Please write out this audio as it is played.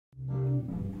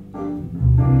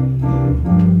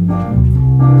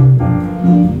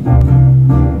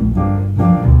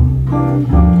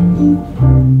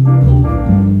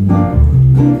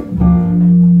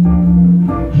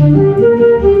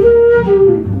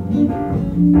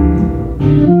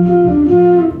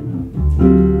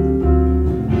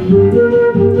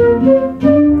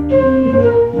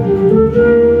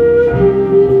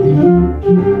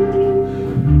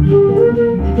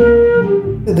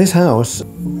This house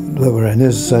that we're in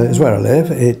is where I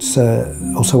live. It's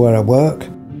also where I work.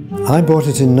 I bought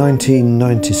it in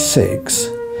 1996,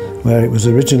 where it was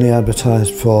originally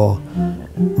advertised for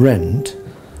rent.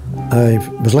 I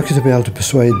was lucky to be able to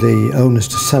persuade the owners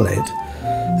to sell it.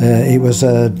 It was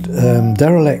a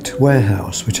derelict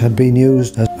warehouse which had been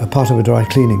used as a part of a dry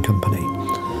cleaning company,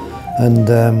 and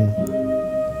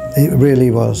it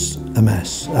really was a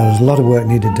mess. There was a lot of work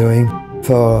needed doing.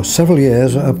 For several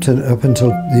years, up until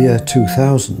the year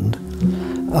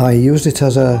 2000, I used it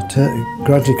as to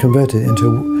gradually convert it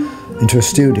into a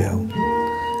studio,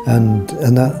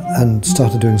 and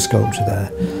started doing sculpture there.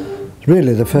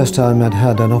 Really, the first time I'd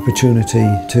had an opportunity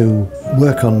to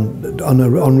work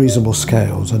on reasonable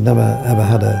scales. I'd never ever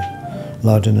had a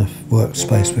large enough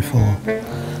workspace before.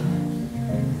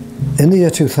 In the year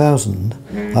 2000,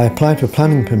 I applied for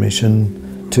planning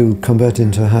permission to convert it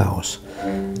into a house.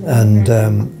 And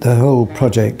the whole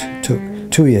project took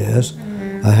 2 years.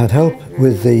 I had help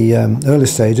with the early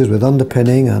stages, with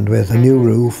underpinning and with a new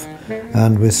roof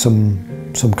and with some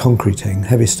concreting,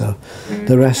 heavy stuff.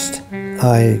 The rest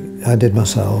I did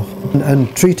myself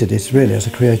and treated it really as a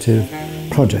creative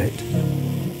project.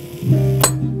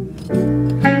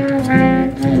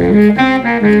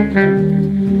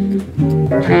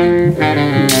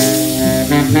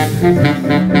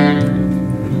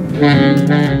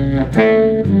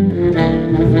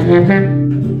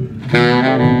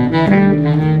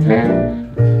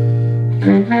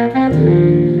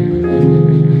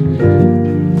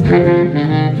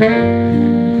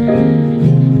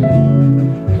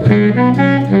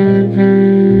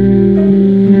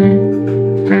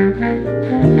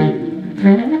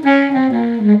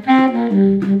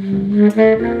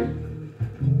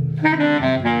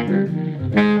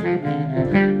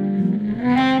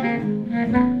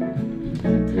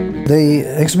 The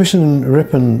exhibition in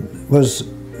Ripon was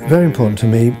very important to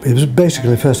me. It was basically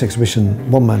the first exhibition,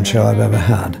 one-man show I've ever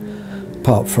had,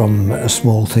 apart from a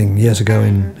small thing years ago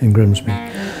in Grimsby.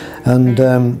 And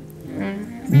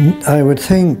I would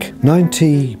think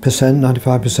 90%,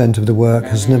 95% of the work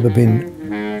has never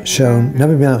been shown,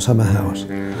 never been outside my house.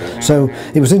 So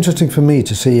it was interesting for me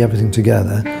to see everything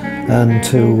together and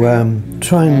to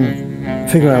try and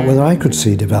figure out whether I could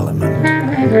see development.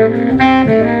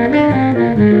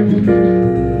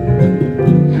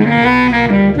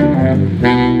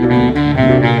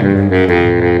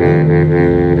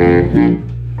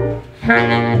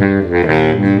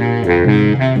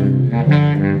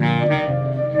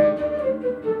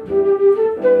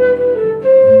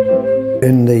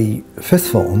 In the fifth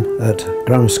form at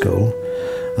grammar school,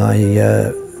 I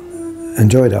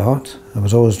enjoyed art. I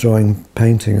was always drawing,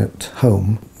 painting at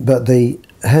home, but the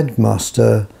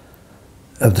headmaster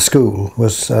of the school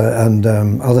was and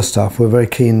other staff were very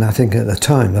keen, I think at the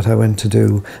time, that I went to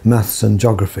do maths and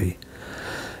geography.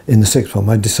 In the sixth form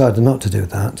I decided not to do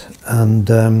that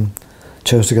and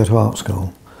chose to go to art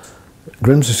school.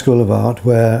 Grimsby School of Art,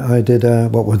 where I did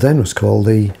what then was called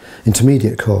the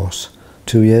intermediate course,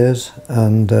 2 years,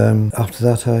 and after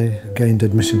that I gained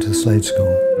admission to the Slade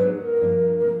School.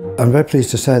 I'm very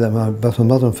pleased to say that both my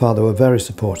mother and father were very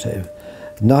supportive.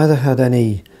 Neither had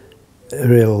any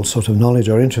real sort of knowledge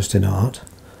or interest in art.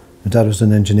 My dad was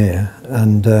an engineer,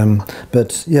 and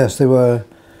but yes, they were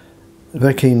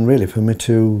very keen really for me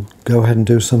to go ahead and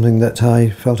do something that I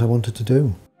felt I wanted to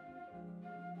do.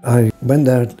 I went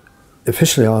there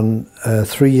officially on a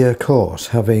 3-year course,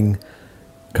 having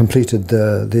completed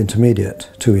the intermediate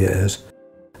 2 years,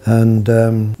 and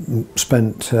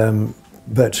spent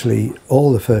virtually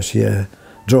all the first year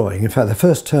drawing. In fact, the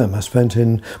first term I spent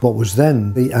in what was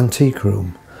then the antique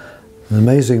room, an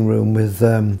amazing room with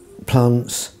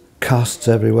plants, casts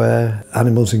everywhere,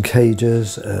 animals in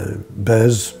cages,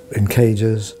 birds in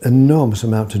cages, enormous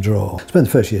amount to draw. I spent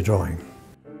the first year drawing.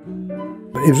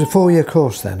 It was a 4-year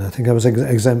course then. I think I was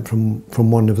exempt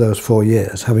from one of those 4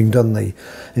 years, having done the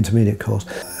intermediate course.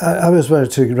 I was ready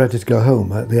to go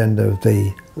home at the end of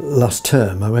the last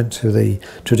term. I went to the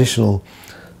traditional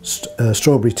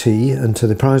strawberry tea and to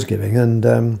the prize giving, and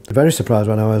very surprised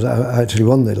when I actually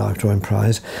won the Life Drawing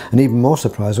Prize, and even more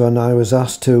surprised when I was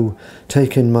asked to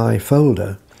take in my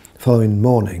folder following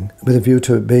morning with a view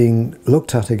to it being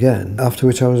looked at again, after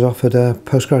which I was offered a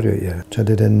postgraduate year, which I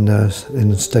did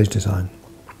in stage design.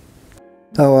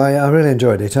 Oh, I really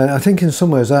enjoyed it. I think in some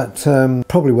ways that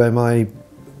probably where my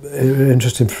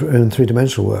interest in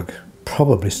three-dimensional work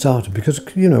probably started, because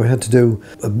we had to do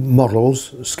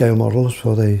models, scale models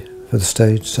for the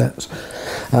stage sets,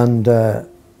 and of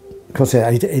course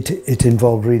it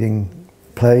involved reading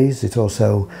plays. It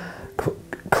also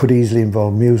could easily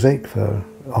involve music for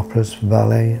operas, for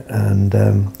ballet, and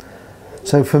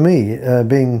so for me,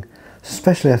 being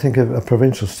especially I think a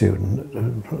provincial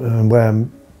student, where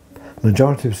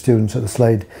majority of students at the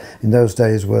Slade in those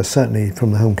days were certainly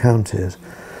from the home counties,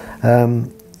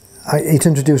 it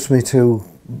introduced me to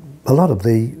a lot of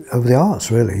the arts,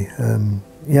 really.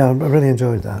 Yeah, I really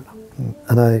enjoyed that,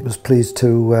 and I was pleased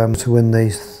to win the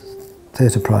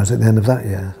theatre prize at the end of that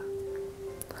year.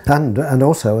 And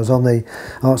also I was on the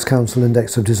Arts Council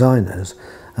Index of Designers,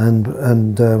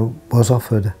 and was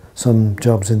offered some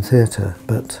jobs in theatre,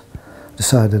 but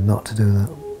decided not to do that.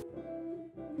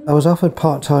 I was offered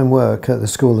part-time work at the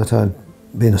school that I'd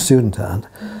been a student at.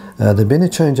 There'd been a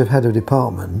change of head of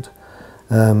department,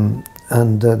 and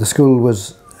the school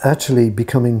was actually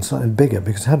becoming slightly bigger,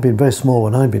 because it had been very small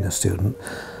when I'd been a student.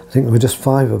 I think there were just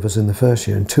 5 of us in the first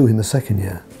year and 2 in the second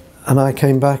year. And I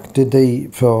came back,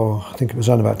 for I think it was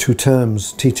around about 2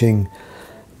 terms, teaching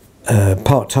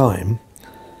part-time.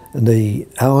 And the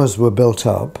hours were built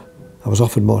up. I was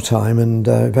offered more time, and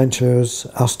eventually I was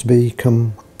asked to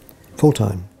become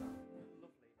full-time.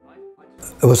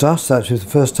 I was asked actually the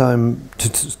first time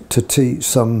to teach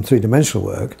some three-dimensional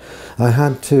work. I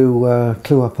had to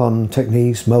clue up on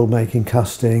techniques, mould making,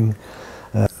 casting.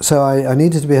 So I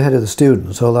needed to be ahead of the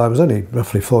students, although I was only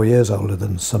roughly 4 years older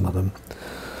than some of them.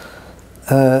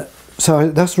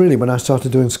 So that's really when I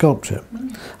started doing sculpture.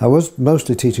 I was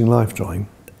mostly teaching life drawing.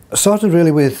 I started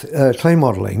really with clay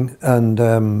modelling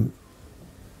and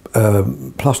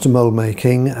plaster mould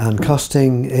making and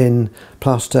casting in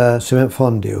plaster cement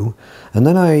fondue, and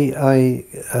then I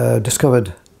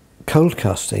discovered cold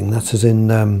casting, that's as in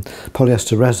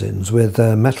polyester resins with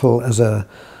metal as a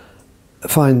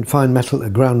fine metal,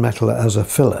 ground metal as a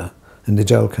filler in the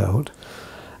gel coat.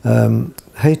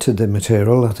 Hated the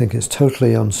material. I think it's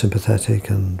totally unsympathetic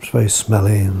and it's very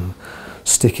smelly and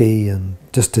sticky, and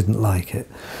just didn't like it.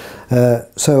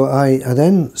 So I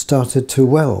then started to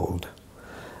weld.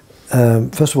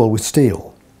 First of all with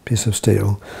steel, piece of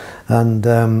steel, and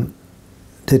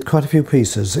did quite a few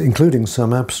pieces, including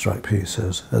some abstract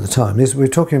pieces at the time. We're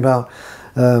talking about,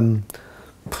 when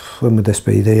would this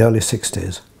be, the early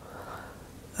 60s.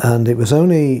 And it was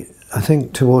only, I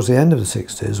think, towards the end of the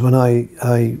 60s when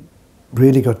I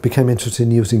really became interested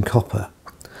in using copper,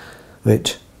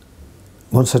 which,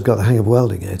 once I'd got the hang of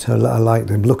welding it, I liked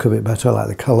the look of it better, I liked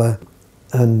the colour,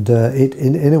 and it,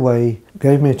 in a way,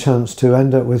 gave me a chance to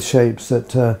end up with shapes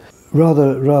that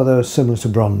rather similar to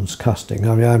bronze casting.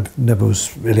 I mean, I never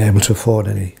was really able to afford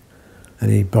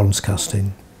any bronze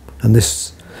casting, and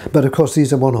but of course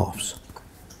these are one-offs.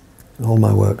 All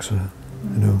my works are,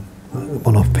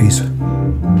 one-off piece.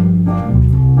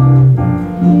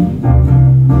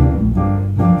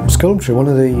 Sculpture, one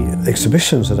of the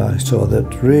exhibitions that I saw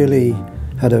that really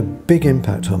had a big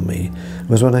impact on me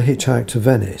was when I hitchhiked to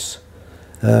Venice.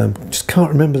 Just can't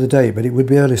remember the date, but it would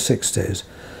be early 60s,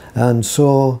 and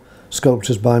saw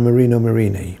sculptures by Marino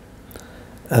Marini.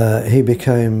 He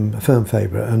became a firm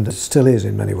favourite, and still is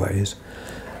in many ways.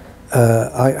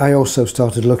 I also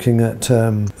started looking at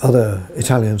other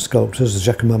Italian sculptors.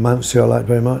 Giacomo Manzio I liked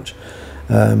very much.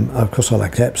 Of course I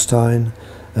liked Epstein.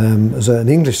 As an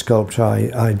English sculptor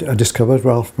I discovered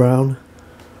Ralph Brown,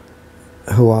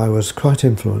 who I was quite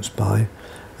influenced by,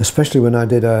 especially when I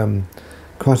did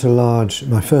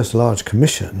my first large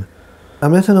commission. I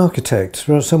met an architect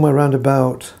somewhere around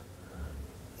about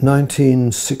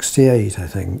 1968, I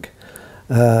think,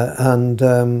 and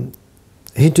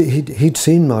he'd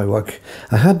seen my work.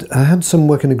 I had some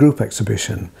work in a group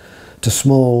exhibition at a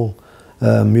small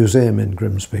museum in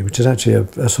Grimsby, which is actually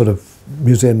a sort of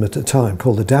museum at the time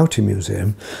called the Doughty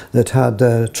Museum, that had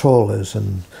trawlers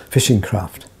and fishing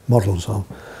craft models of,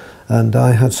 and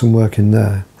I had some work in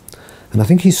there. And I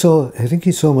think he saw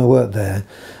my work there,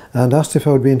 and asked if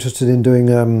I would be interested in doing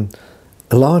a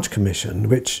large commission,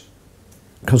 which,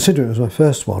 considering it was my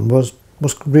first one, was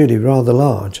really rather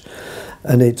large,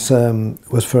 and it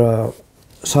was for a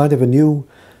side of a new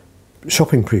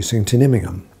shopping precinct in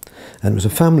Immingham, and it was a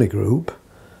family group,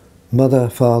 mother,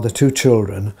 father, 2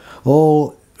 children,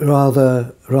 all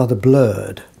rather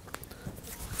blurred.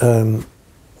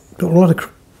 Got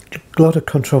a lot of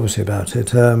controversy about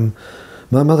it.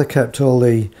 My mother kept all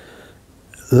the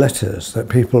letters that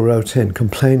people wrote in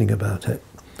complaining about it,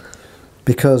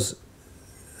 because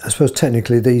I suppose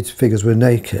technically these figures were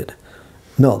naked.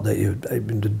 Not that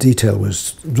the detail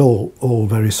was all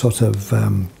very sort of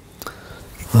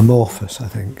amorphous, I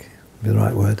think would be the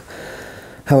right word.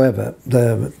 However,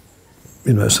 there,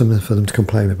 something for them to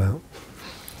complain about.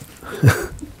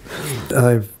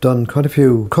 I've done quite a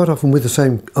few, quite often with the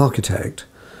same architect,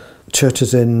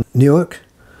 churches in Newark,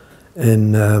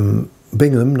 in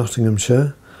Bingham,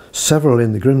 Nottinghamshire, several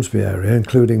in the Grimsby area,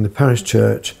 including the parish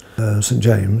church, St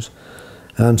James,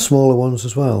 and smaller ones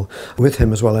as well. With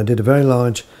him as well, I did a very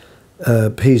large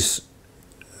piece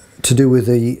to do with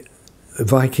the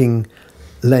Viking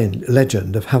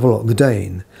legend of Havelok the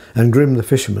Dane and Grim the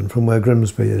fisherman, from where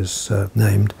Grimsby is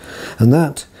named. And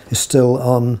that is still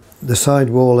on the side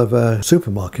wall of a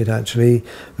supermarket, actually,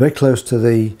 very close to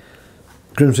the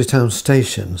Grimsby Town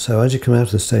station. So as you come out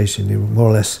of the station, you more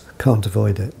or less can't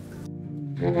avoid it.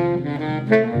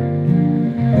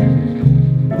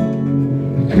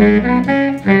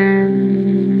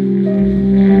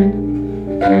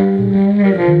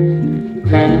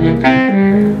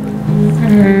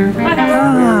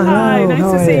 Hi,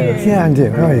 nice to see you. Yeah, and you.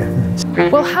 How are you?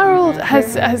 Well, Harold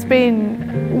has been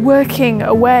working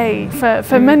away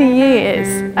for many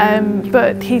years,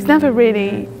 but he's never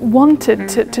really wanted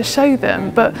to show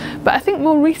them. But I think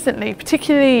more recently,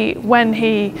 particularly when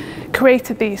he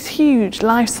created these huge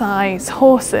life-size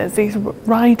horses, these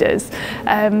riders,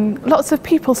 lots of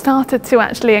people started to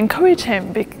actually encourage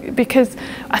him because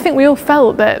I think we all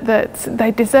felt that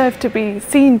they deserved to be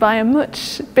seen by a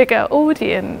much bigger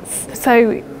audience.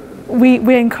 So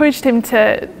we encouraged him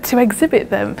to exhibit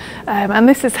them, and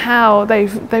this is how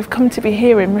they've come to be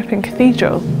here in Ripon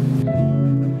Cathedral.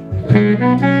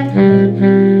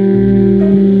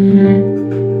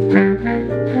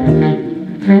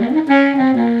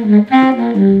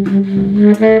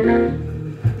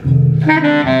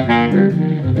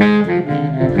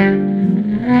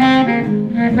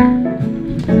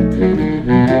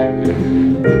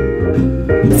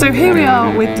 So here we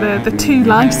are with the two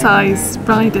life-size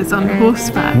riders on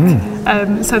horseback.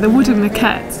 So the wooden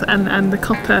maquette and the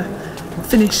copper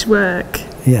finish work.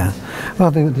 Yeah,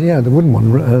 well, the wooden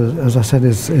one, as I said,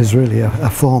 is really a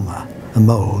former, a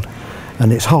mould,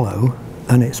 and it's hollow,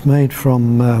 and it's made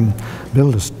from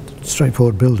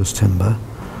straightforward builder's timber,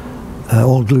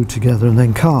 all glued together and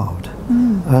then carved.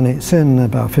 And it's in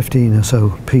about 15 or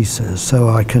so pieces, so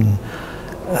I can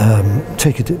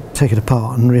take it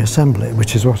apart and reassemble it,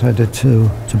 which is what I did to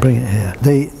bring it here.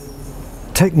 The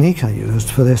technique I used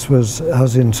for this was,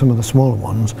 as in some of the smaller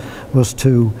ones, was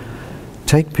to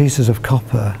take pieces of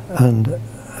copper and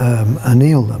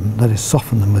anneal them, that is,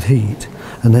 soften them with heat,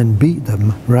 and then beat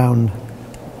them round,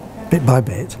 bit by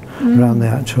bit, around the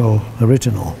actual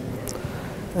original,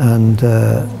 and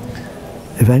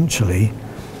eventually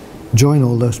join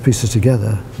all those pieces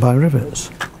together by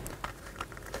rivets.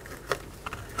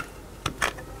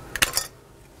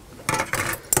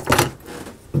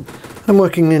 I'm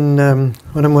working in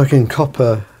when I'm working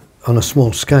copper on a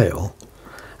small scale,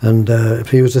 and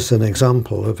if you use this as an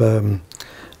example of a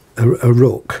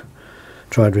rook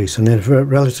tried recently, a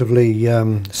relatively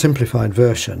simplified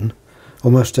version,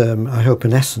 almost I hope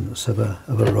an essence of a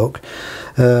rook.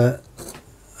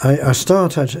 I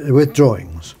start actually with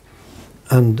drawings,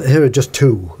 and here are just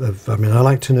two. I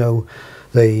like to know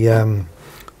the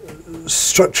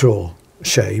structural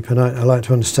shape, and I like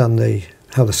to understand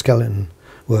how the skeleton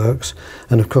works,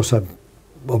 and of course I've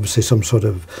obviously some sort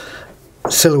of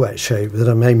silhouette shape that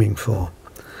I'm aiming for.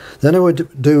 Then I would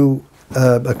do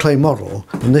a clay model,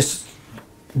 and this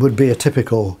would be a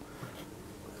typical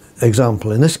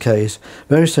example. In this case,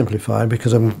 very simplified,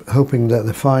 because I'm hoping that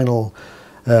the final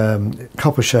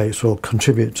copper shapes will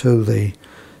contribute to the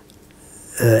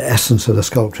essence of the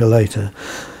sculpture later.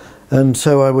 And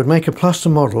so I would make a plaster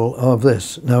model of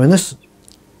this. Now in this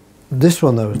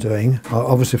one that I was doing,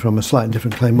 obviously from a slightly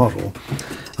different clay model,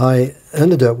 I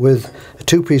ended up with a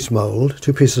two-piece mould,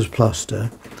 two pieces of plaster,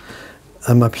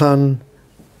 and my plan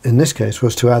in this case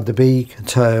was to add the beak,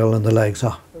 tail and the legs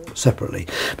separately.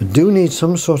 But do need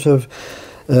some sort of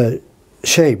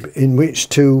shape in which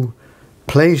to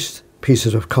place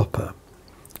pieces of copper.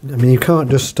 I mean, you can't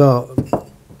just start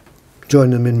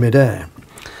joining them in mid-air.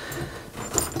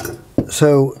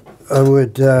 So I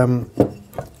would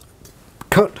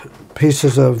cut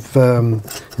pieces of, in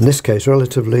this case,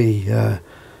 relatively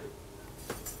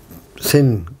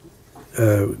thin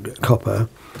copper,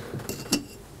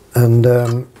 and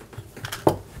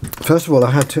first of all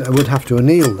I would have to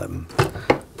anneal them.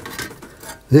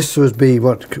 This would be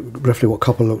roughly what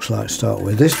copper looks like to start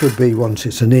with. This would be once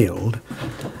it's annealed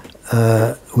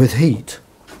with heat.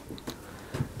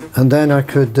 and then I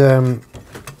could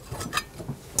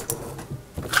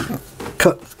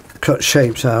cut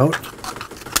shapes out,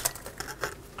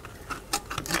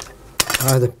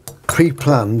 either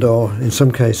pre-planned or in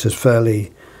some cases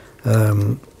fairly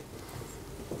sort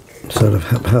of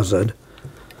haphazard,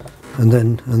 and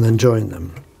then join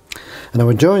them. And I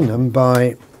would join them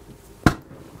by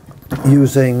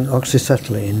using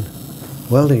oxyacetylene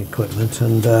welding equipment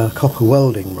and copper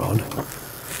welding rod.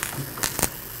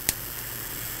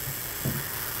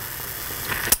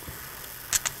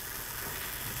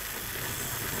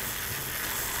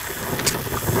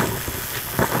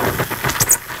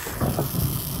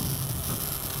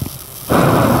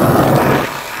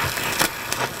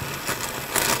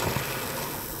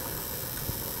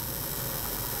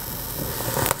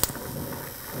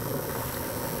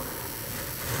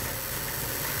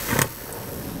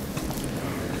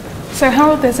 So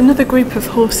Harold, there's another group of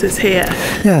horses here,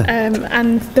 yeah.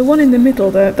 And the one in the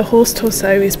middle, the horse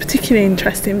torso, is particularly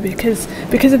interesting because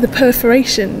of the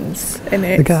perforations in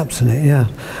it. The gaps in it, yeah.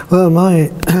 Well, my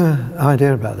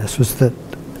idea about this was that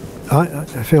I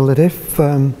feel that if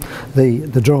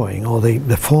the drawing or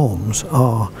the forms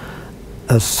are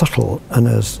as subtle and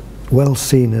as well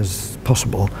seen as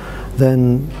possible,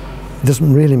 then it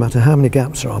doesn't really matter how many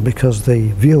gaps there are because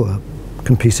the viewer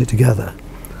can piece it together.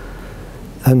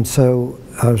 And so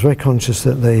I was very conscious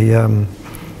that the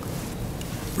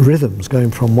rhythms going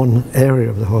from one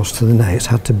area of the horse to the next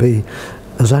had to be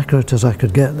as accurate as I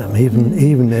could get them,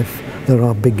 even if there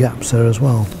are big gaps there as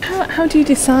well. How do you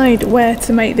decide where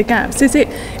to make the gaps? Is it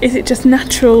just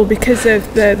natural because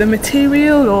of the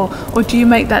material, or do you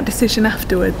make that decision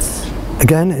afterwards?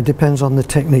 Again, it depends on the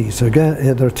technique. So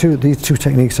again, there are these two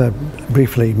techniques I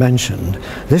briefly mentioned.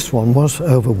 This one was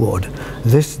over wood.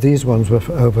 These ones were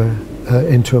over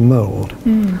into a mould.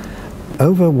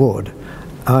 Over wood,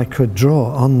 I could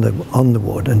draw on the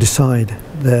wood and decide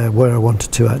there where I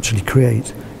wanted to actually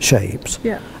create shapes,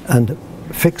 and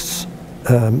fix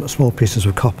small pieces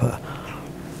of copper.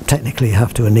 Technically, you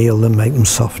have to anneal them, make them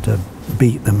softer,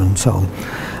 beat them, and so on.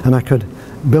 And I could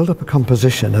build up a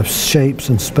composition of shapes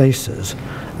and spaces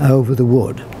over the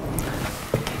wood.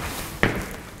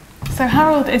 So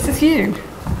Harold, is this you?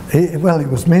 Well, it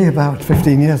was me about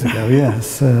 15 years ago,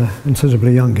 yes,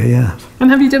 considerably younger, yes. And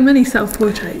have you done many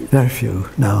self-portraits? Very few,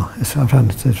 no. I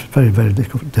found it's very, very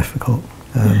difficult.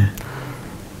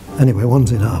 Anyway,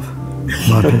 one's enough, in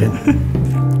my opinion.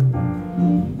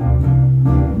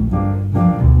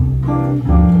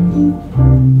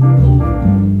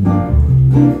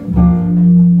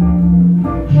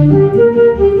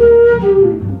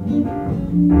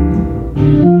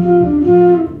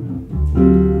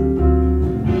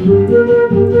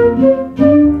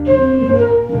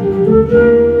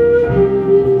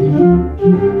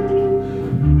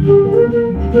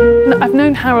 I've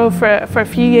known Harold for a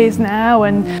few years now,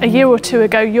 and a year or two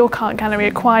ago York Art Gallery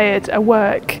acquired a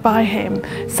work by him,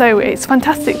 so it's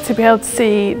fantastic to be able to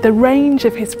see the range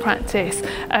of his practice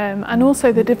and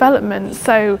also the development,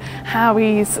 so how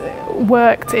he's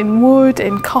worked in wood,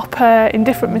 in copper, in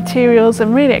different materials,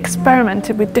 and really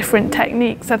experimented with different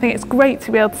techniques. I think it's great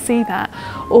to be able to see that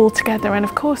all together, and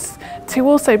of course to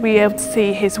also be able to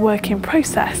see his working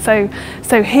process.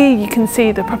 So here you can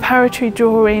see the preparatory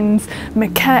drawings,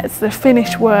 maquettes, the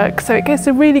finished work, so it gives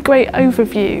a really great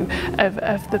overview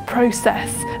of the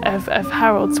process of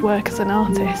Harold's work as an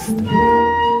artist.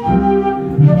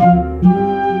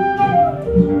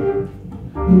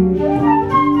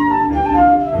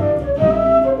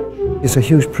 It's a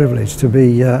huge privilege to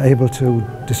be able to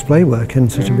display work in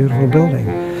such a beautiful building.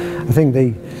 I think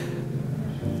the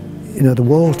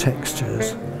wall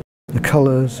textures, the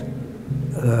colours,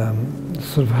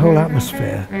 sort of whole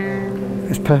atmosphere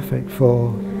is perfect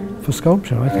for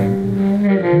sculpture, I think.